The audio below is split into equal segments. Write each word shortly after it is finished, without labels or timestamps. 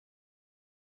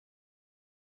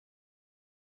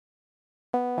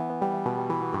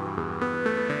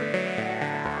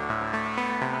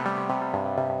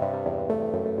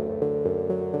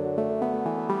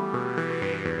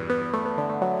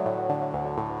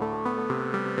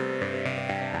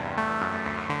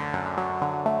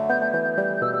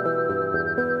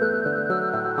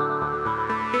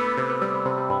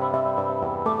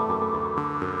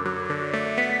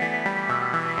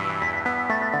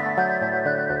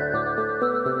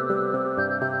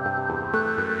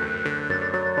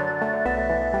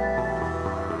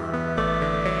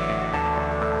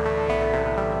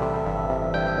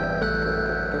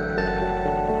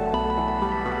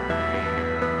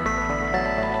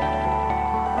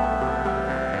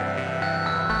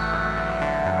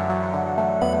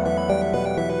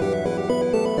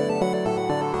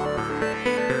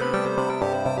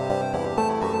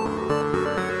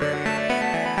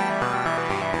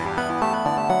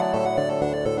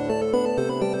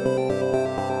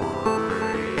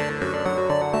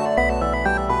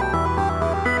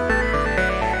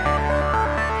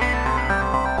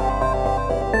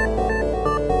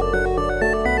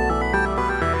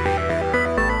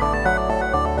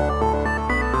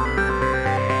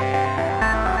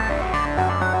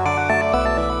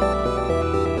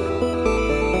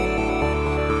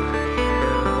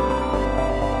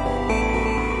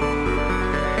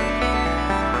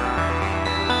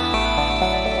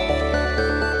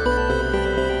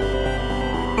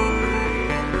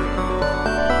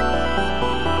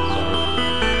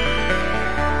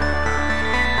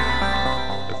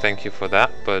thank you for that,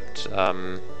 but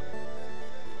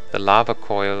the lava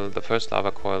coil, the first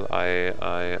lava coil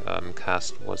I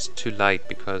cast was too light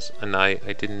because, and I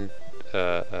didn't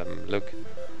look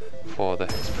for the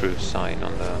hexproof sign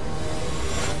on the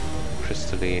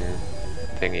crystalline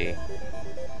thingy.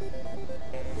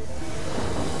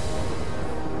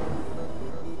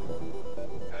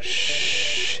 Oh,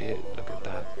 shit, look at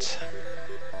that.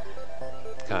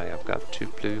 Okay, I've got 2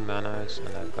 blue manas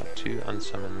and I've got 2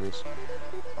 unsummons.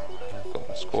 I've got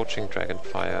a Scorching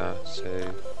Dragonfire,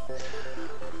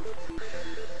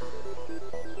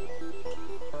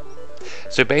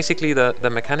 so basically the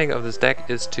mechanic of this deck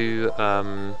is to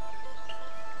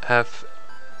have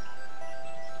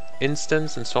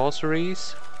instants and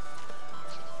sorceries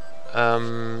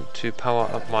to power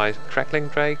up my Crackling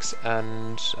Drakes,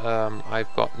 and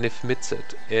I've got Niv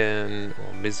Mizzet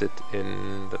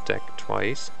in the deck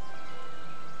twice.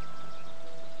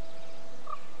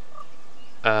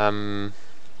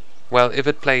 Well, if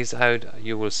it plays out,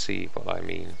 you will see what I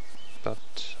mean. But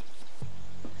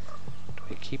do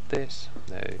I keep this?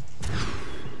 No.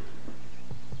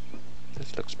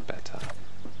 This looks better.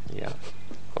 Yeah.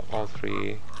 Got all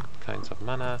 3 kinds of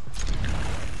mana.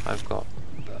 I've got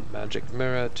the magic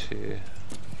mirror to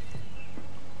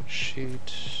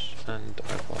shoot, and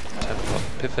I've got Temple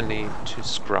of Epiphany to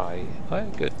scry. Oh,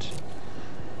 good.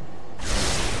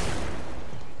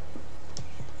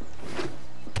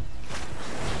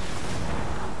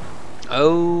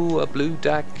 Oh, a blue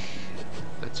deck.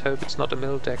 Let's hope it's not a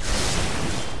mill deck.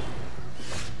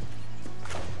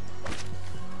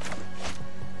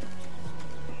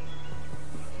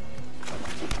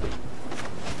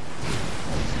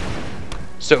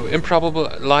 So, Improbable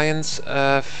Alliance, you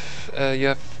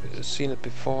have seen it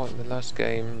before in the last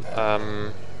game.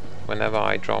 Whenever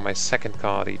I draw my second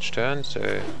card each turn,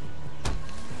 so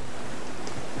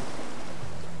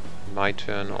my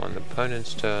turn or an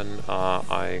opponent's turn,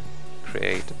 I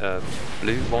create a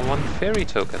blue 1/1 fairy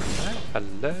token.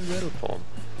 Hello, Riddle Form.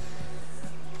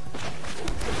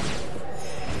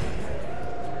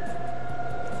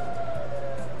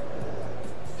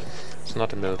 It's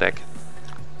not a mill deck.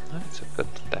 It's a good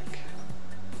deck.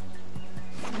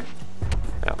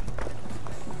 Yeah.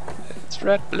 It's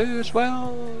red blue as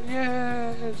well.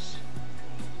 Yes.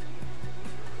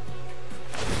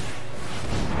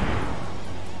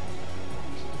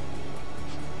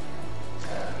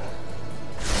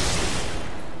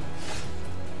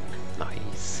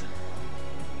 Nice.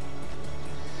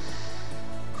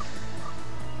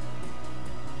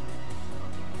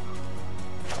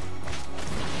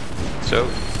 So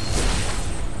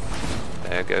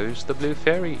there goes the blue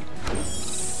fairy.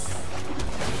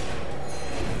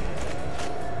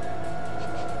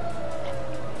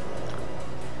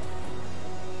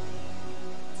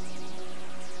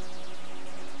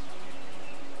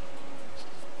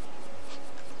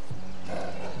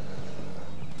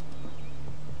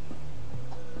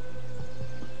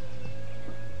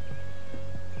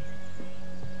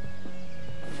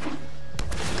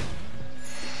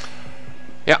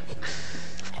 Yeah,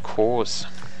 of course.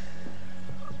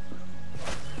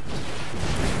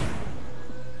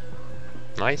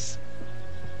 Nice.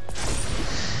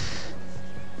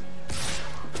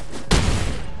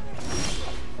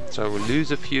 So we'll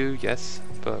lose a few, yes,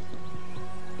 but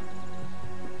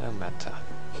no matter.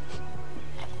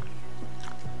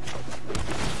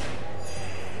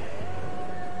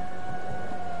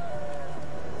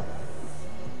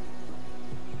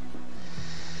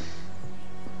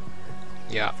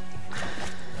 Yeah.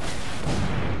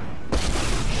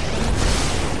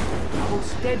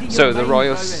 So the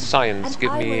Royal Science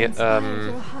give me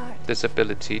this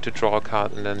ability to draw a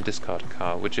card and then discard a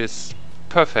card, which is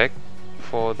perfect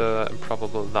for the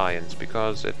Improbable Alliance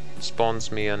because it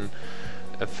spawns me a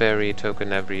fairy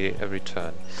token every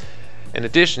turn. In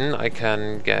addition, I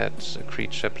can get a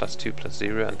creature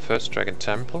 +2/+0 and First Dragon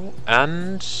Temple,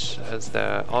 and as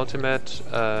their ultimate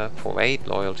for 8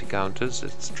 loyalty counters,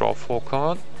 it's draw 4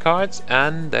 cards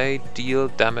and they deal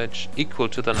damage equal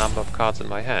to the number of cards in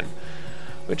my hand,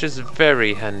 which is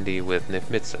very handy with Niv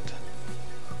Mizzet,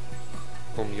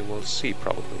 whom you will see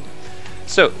probably.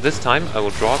 So this time I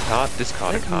will draw a card,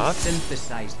 discard a card.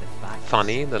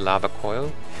 Funny, the lava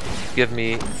coil. Give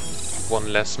me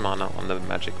 1 less mana on the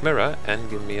magic mirror and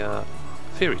give me a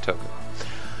fairy token.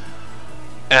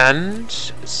 And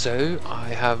so I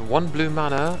have 1 blue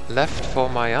mana left for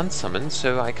my unsummon,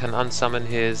 so I can unsummon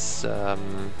his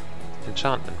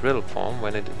enchantment Riddle Form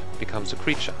when it becomes a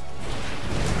creature.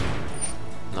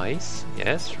 Nice,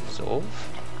 yes, resolve.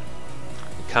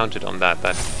 I counted on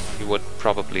that you would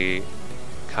probably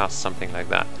cast something like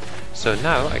that. So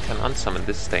now I can unsummon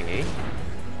this thingy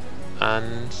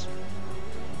and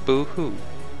Boo-hoo.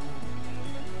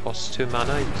 Costs 2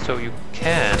 mana, so you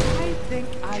can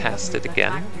cast it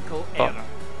again, but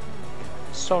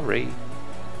sorry.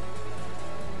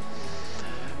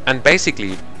 And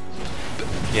basically,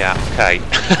 yeah, okay.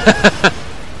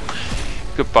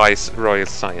 Goodbye, Royal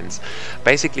Science.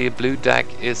 Basically, a blue deck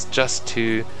is just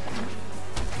to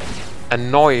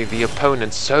annoy the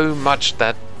opponent so much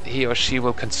that he or she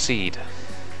will concede.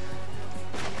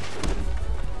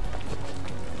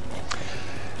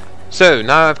 So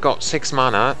now I've got 6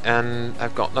 mana and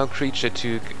I've got no creature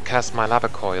to cast my lava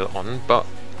coil on, but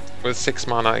with 6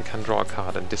 mana I can draw a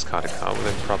card and discard a card with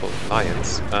Improbable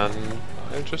Alliance, and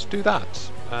I'll just do that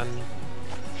and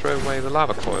throw away the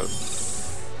lava coil.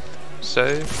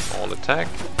 So, all attack,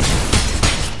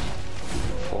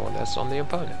 4 less on the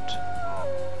opponent.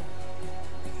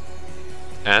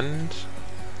 And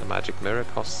the magic mirror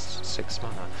costs 6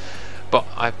 mana. But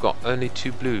I've got only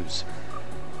 2 blues.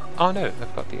 Oh no,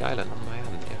 I've got the island on my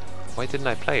hand here. Why didn't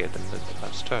I play it in the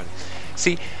last turn?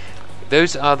 See,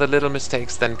 those are the little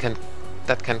mistakes that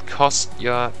can cost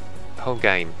your whole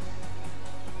game.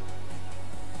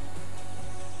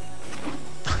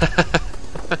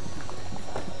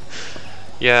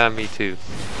 Yeah, me too.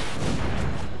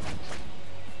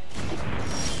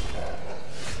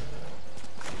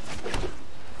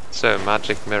 So,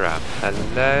 magic mirror.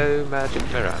 Hello, magic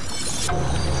mirror.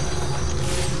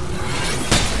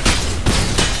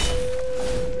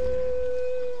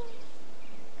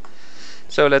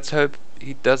 So let's hope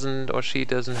he doesn't or she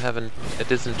doesn't have a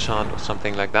disenchant or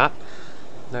something like that.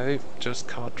 No, just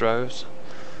card draws.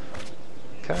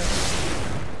 Okay.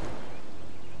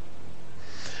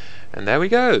 And there we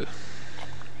go.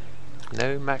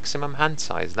 No maximum hand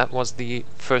size. That was the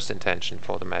first intention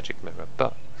for the magic mirror,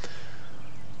 but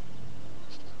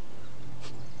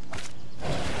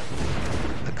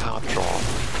the card draw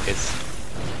is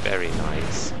very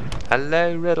nice.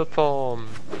 Hello, Riddle Form.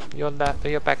 You're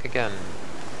back again.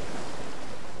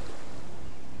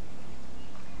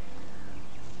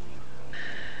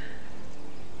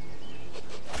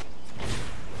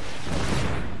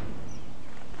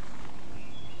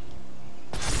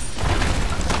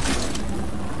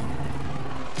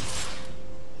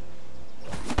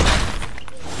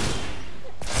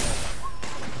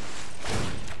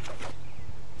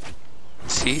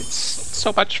 See, it's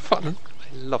so much fun.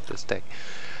 I love this deck.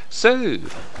 So,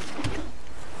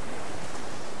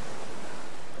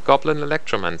 Goblin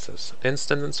Electromancers.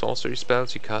 Instant and sorcery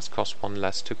spells you cast cost 1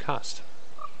 less to cast.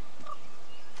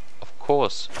 Of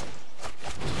course,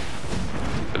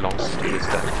 belongs to this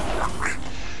deck.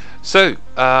 So,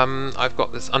 I've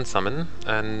got this unsummon,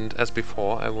 and as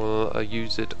before, I will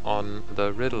use it on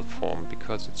the Riddle Form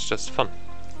because it's just fun.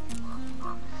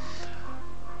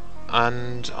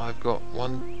 And I've got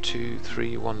 1, 2,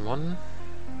 3, 1, 1.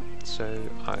 So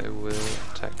I will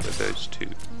attack with those 2.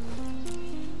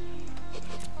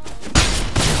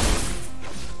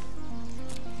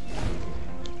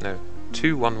 No,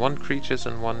 2 1/1 creatures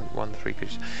and 1 1/3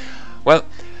 creatures. Well,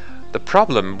 the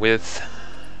problem with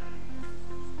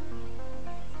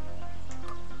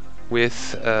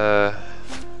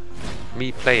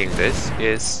me playing this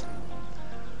is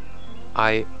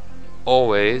I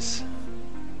always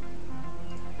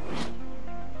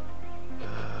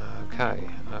okay.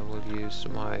 I will use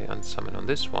my unsummon on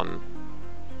this one.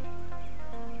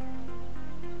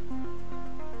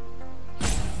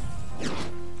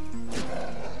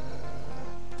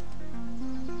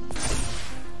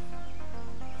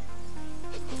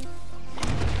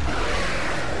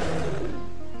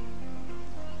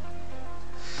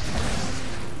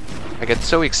 I get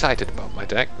so excited about my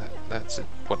deck, that's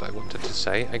what I wanted to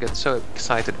say. I get so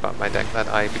excited about my deck that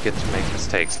I begin to make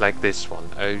mistakes, like this one.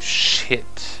 Oh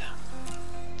shit!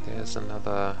 There's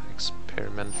another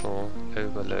experimental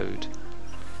overload.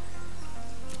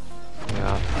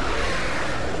 Yeah.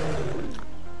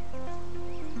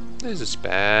 This is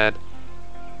bad.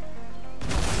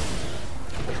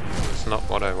 It's not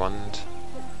what I want.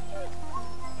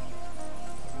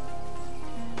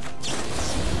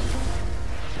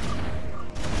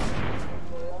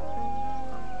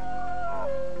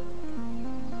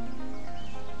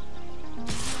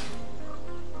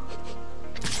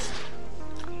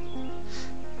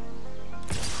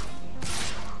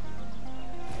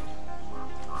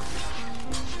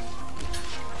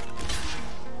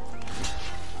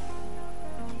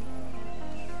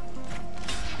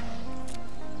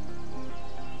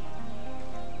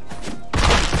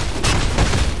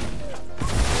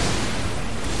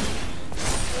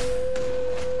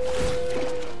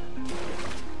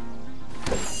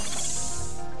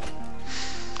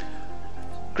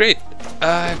 Great!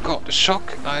 I've got the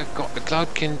shock, I've got the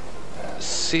Cloudkin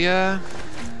Seer.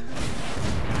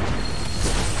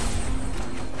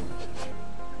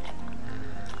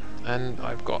 And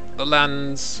I've got the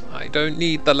lands. I don't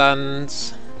need the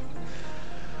lands.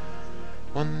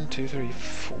 1, 2, 3,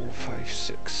 4, 5,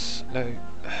 6. No,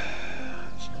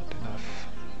 that's not enough.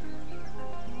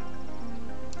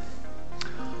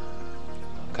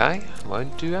 Okay,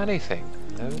 won't do anything.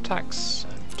 No attacks.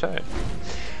 Turn.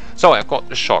 So I've got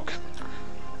the shock.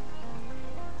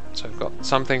 So I've got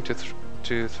something to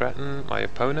threaten my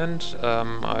opponent.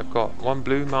 I've got 1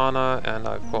 blue mana and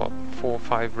I've got 4 or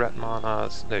 5 red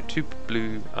manas. No, 2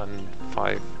 blue and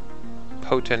 5,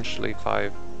 potentially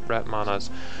 5 red manas.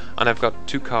 And I've got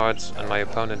 2 cards and my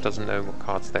opponent doesn't know what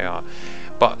cards they are.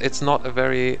 But it's not a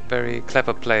very, very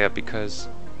clever player because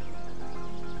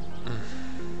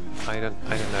I don't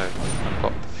know. I've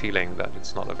got the feeling that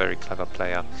it's not a very clever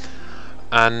player.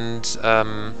 And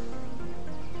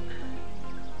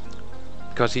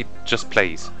because he just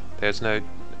plays. There's no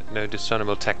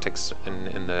discernible tactics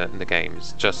in the game.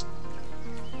 It's just,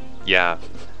 yeah,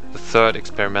 the 3rd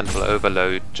experimental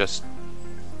overload. Just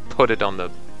put it on the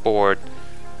board.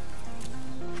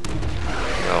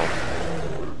 Well,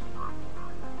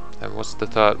 and what's the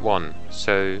 3rd one?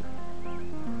 So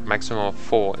maximum of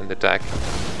 4 in the deck.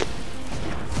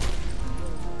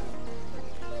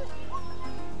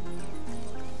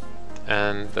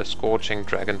 And the Scorching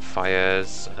Dragon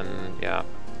fires, and yeah,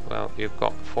 well, you've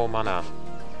got 4 mana.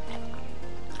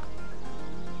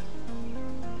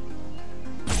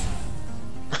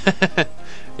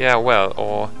 Yeah, well,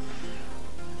 or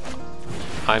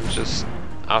I'm just,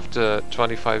 after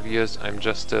 25 years, I'm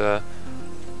just a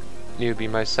newbie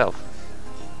myself.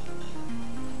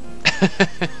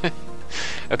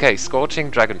 Okay, Scorching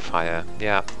Dragonfire,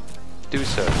 yeah, do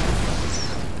so.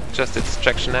 Just a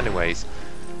distraction anyways.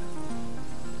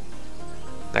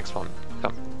 Next one,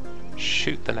 come.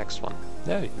 Shoot the next one.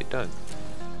 No, you don't.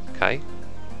 Okay.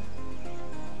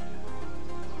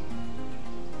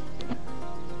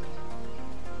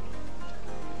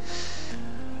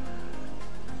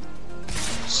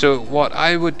 So what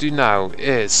I would do now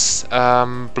is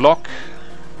block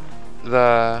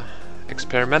the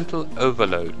experimental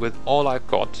overload with all I've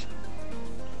got.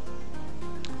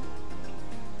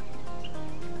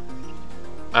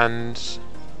 And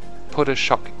put a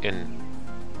shock in.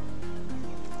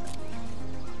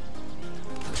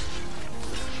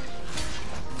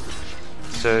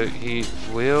 So he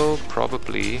will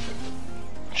probably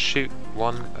shoot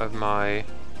one of my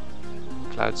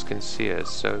Cloudskin Seers,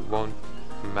 so it won't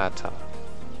matter.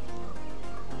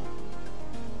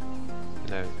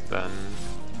 No, then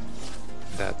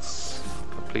that's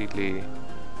completely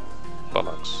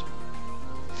bollocks.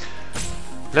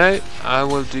 No, I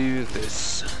will do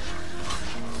this.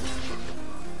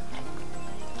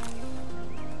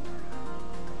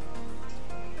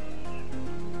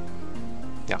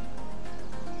 Yeah.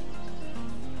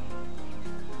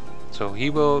 So he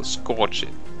will scorch it.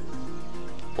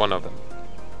 One of them.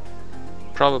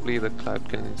 Probably the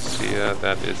Cloudkin Seer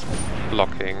that is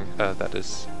blocking,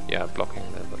 blocking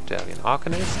the Vodalian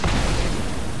Arcanist.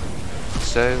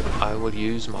 So I will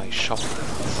use my shock on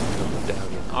the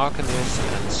Vodalian Arcanist,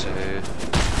 and so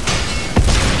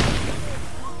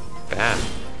bam,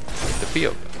 the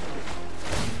field.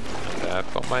 And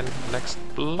I've got my next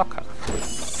blocker.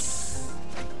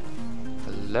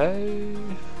 Hello.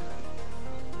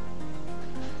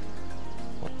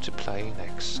 What to play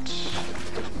next?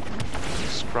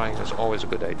 Scrying is always a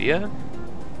good idea.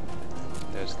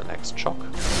 There's the next shock.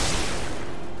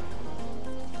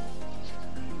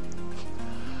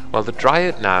 Well, the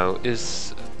Dryad now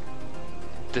is,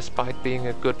 despite being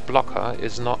a good blocker,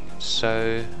 is not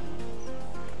so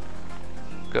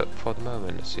good for the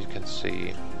moment, as you can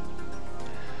see.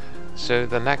 So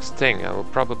the next thing I will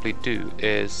probably do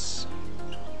is...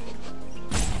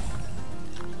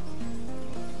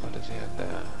 what does he have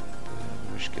there?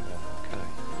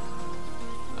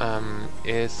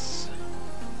 Is...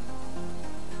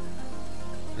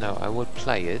 no, I will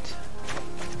play it.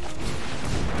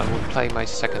 I will play my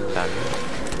second land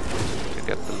to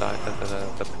get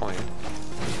the point.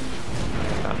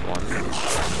 That one.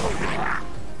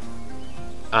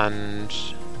 And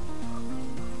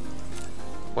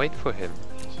wait for him.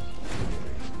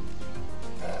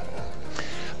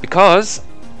 Because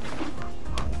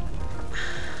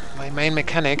my main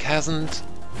mechanic hasn't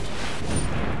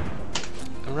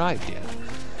arrived yet.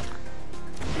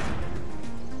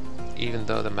 Even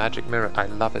though the magic mirror, I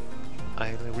love it.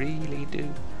 I really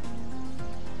do.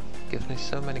 Gives me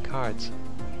so many cards.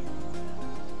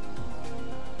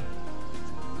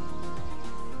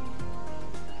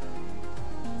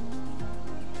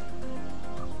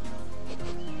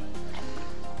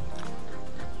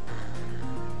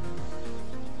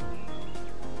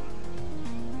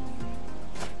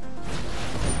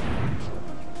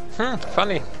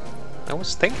 Funny. I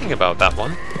was thinking about that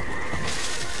one.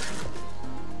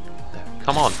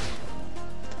 Come on.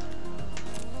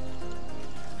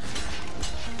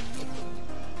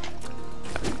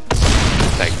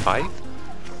 Take 5.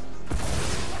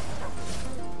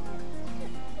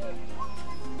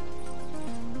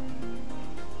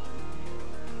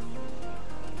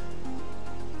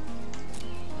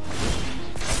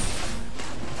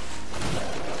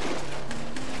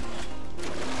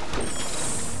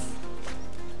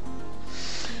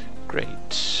 Great.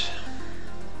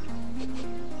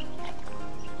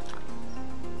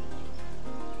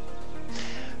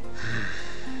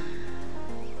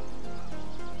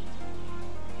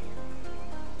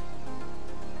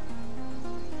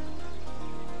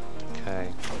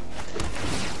 Okay.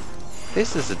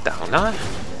 This is a downer.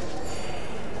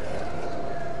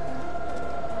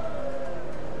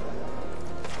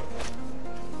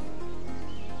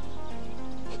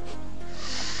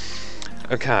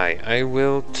 Okay, I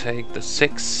will take the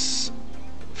 6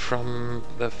 from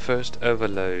the first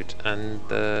overload, and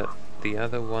the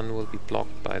other one will be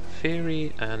blocked by the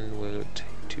fairy, and will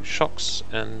take 2 shocks,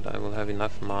 and I will have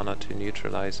enough mana to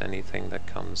neutralize anything that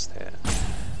comes there.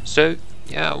 So,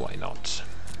 yeah, why not?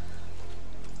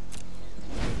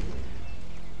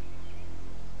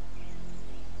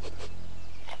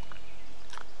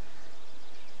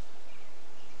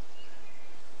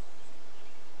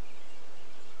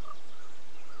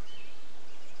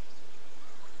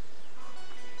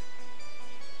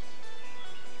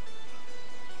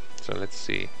 So let's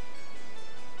see.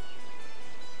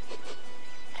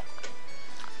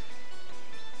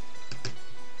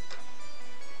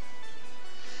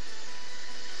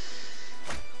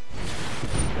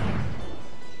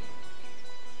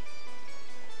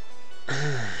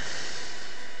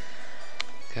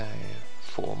 Okay,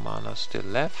 4 mana still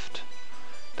left.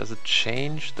 Does it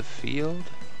change the field?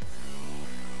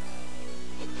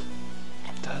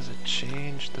 Does it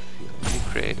change the field? You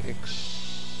create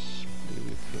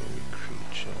blue fairy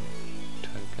creature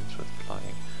tokens with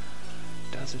flying.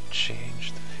 Does it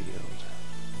change the field?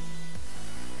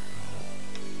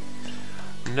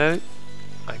 No,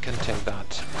 I can take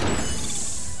that.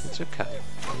 It's okay.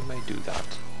 You may do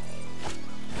that.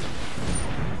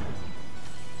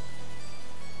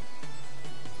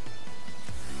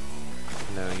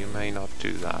 No, you may not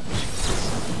do that.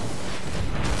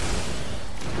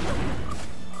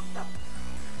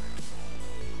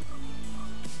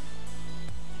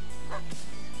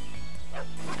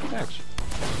 Thanks.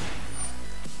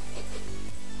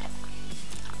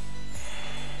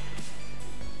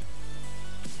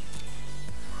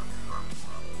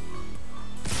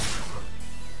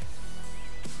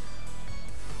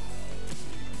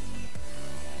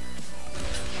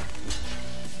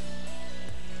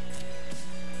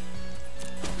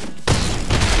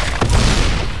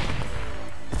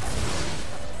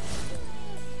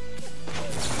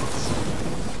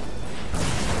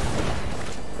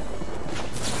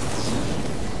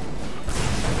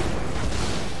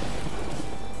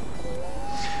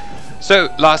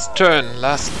 So, last turn,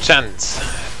 last chance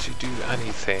to do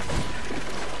anything.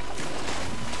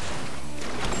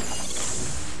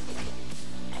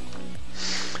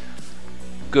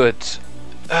 Good.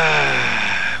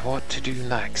 What to do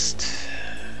next?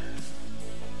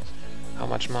 How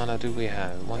much mana do we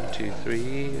have? 1, 2,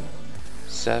 3,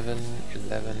 7,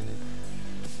 11,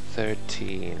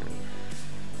 13.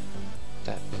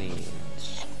 That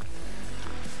means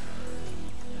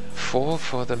 4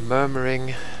 for the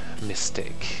Murmuring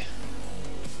Mystic,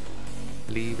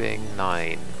 leaving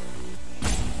 9.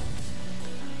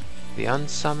 The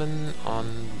unsummon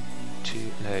on to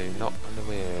no, not on the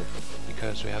weird,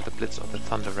 because we have the Blitz of the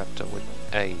Thunder Raptor with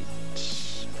 8,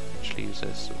 which leaves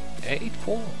us 8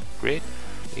 for great,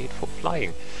 8 for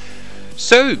flying.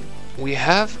 So we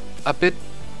have a bit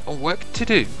of work to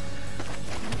do.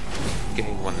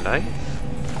 Gain 1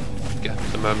 life, get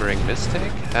the Murmuring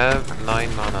Mystic, have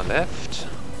 9 mana left.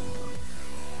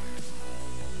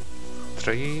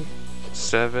 3,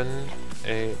 7,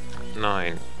 8,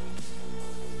 9.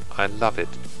 I love it.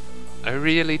 I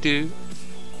really do.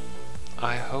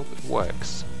 I hope it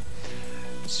works.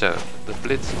 So, the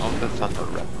Blitz of the Thunder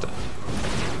Raptor.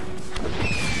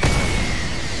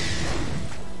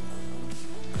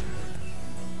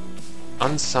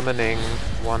 Unsummoning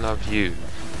one of you.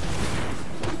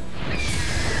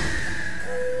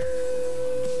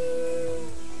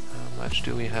 How much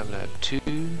do we have left? 2,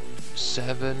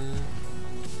 7...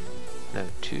 No,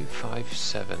 2, 5,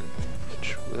 7,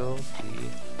 which will be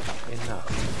enough.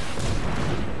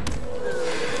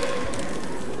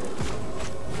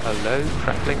 A low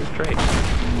crackling string.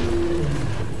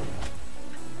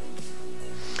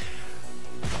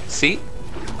 See?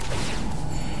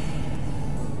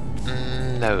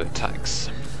 No attacks.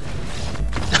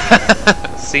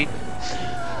 See?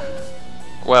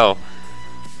 Well,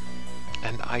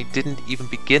 and I didn't even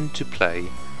begin to play.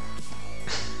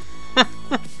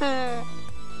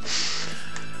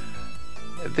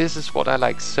 This is what I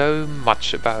like so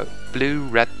much about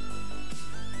blue-red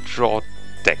draw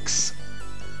decks.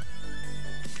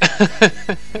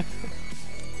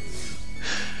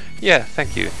 Yeah,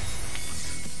 thank you.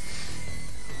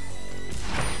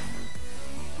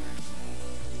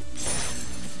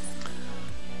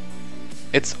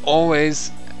 It's always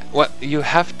what you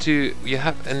have to. You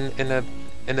have in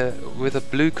a with a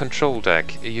blue control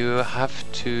deck. You have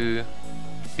to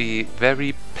be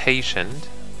very patient,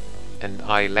 and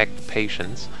I lack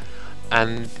patience,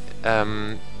 and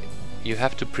you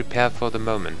have to prepare for the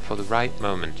moment, for the right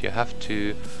moment. You have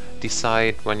to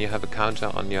decide when you have a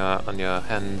counter on your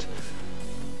hand.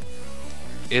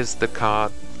 Is the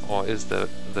card or is the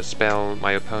spell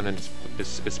my opponent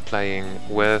is playing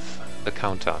with a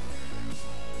counter,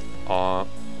 or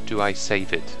do I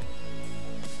save it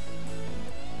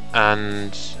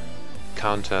and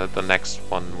counter the next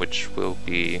one, which will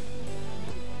be,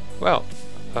 well,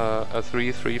 a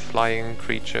 3/3 flying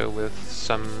creature with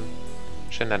some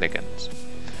shenanigans.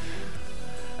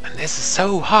 And this is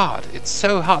so hard. It's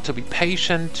so hard to be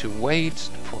patient, to wait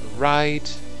for the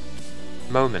right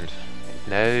moment.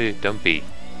 No, don't be.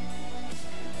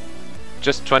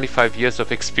 Just 25 years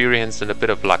of experience and a bit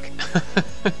of luck.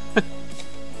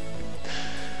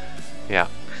 Yeah.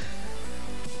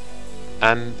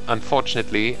 And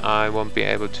unfortunately, I won't be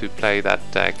able to play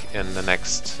that deck in the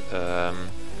next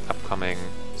upcoming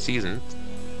season,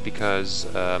 because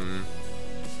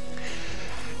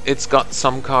it's got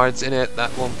some cards in it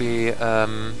that won't be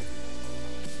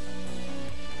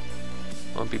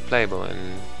playable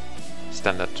in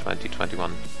Standard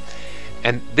 2021.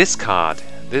 And this card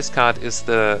is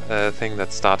the thing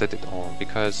that started it all,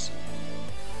 because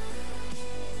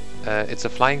it's a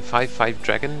flying 5/5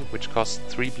 dragon which costs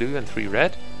 3 blue and 3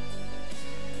 red,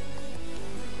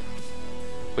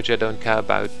 which I don't care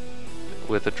about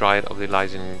with the Dryad of the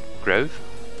Elysian Grove,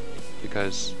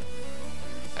 because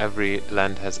every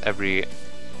land has every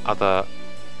other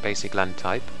basic land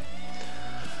type.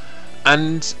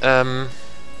 And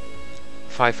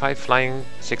 5/5 flying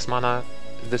 6 mana,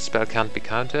 this spell can't be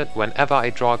countered. Whenever I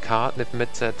draw a card, Niv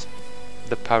Mizzet,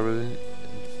 the Parun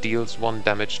deals 1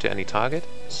 damage to any target.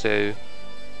 So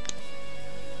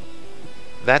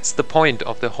that's the point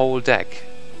of the whole deck.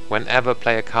 Whenever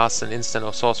player casts an instant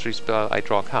or sorcery spell, I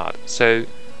draw a card. So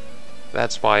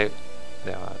that's why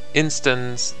there are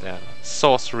instants, there are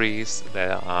sorceries,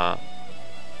 there are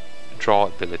draw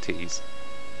abilities.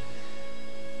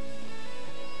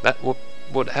 That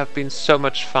would have been so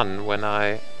much fun when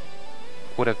I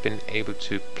would have been able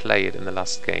to play it in the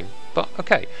last game. But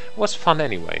okay, it was fun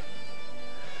anyway.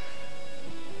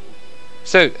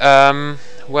 So,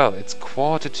 well, it's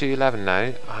 11:15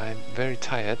 now. I'm very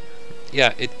tired.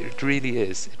 Yeah, it really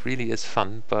is. It really is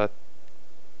fun, but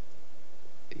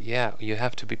yeah, you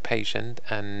have to be patient.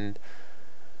 And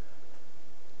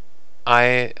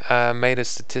I made a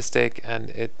statistic, and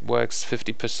it works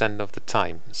 50% of the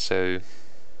time. So,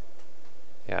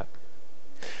 yeah.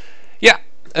 Yeah.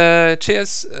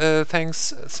 Cheers.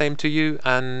 Thanks. Same to you,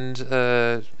 and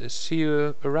see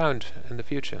you around in the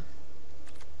future.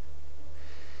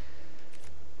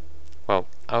 Well,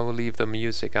 I will leave the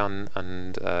music on,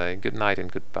 and good night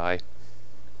and goodbye.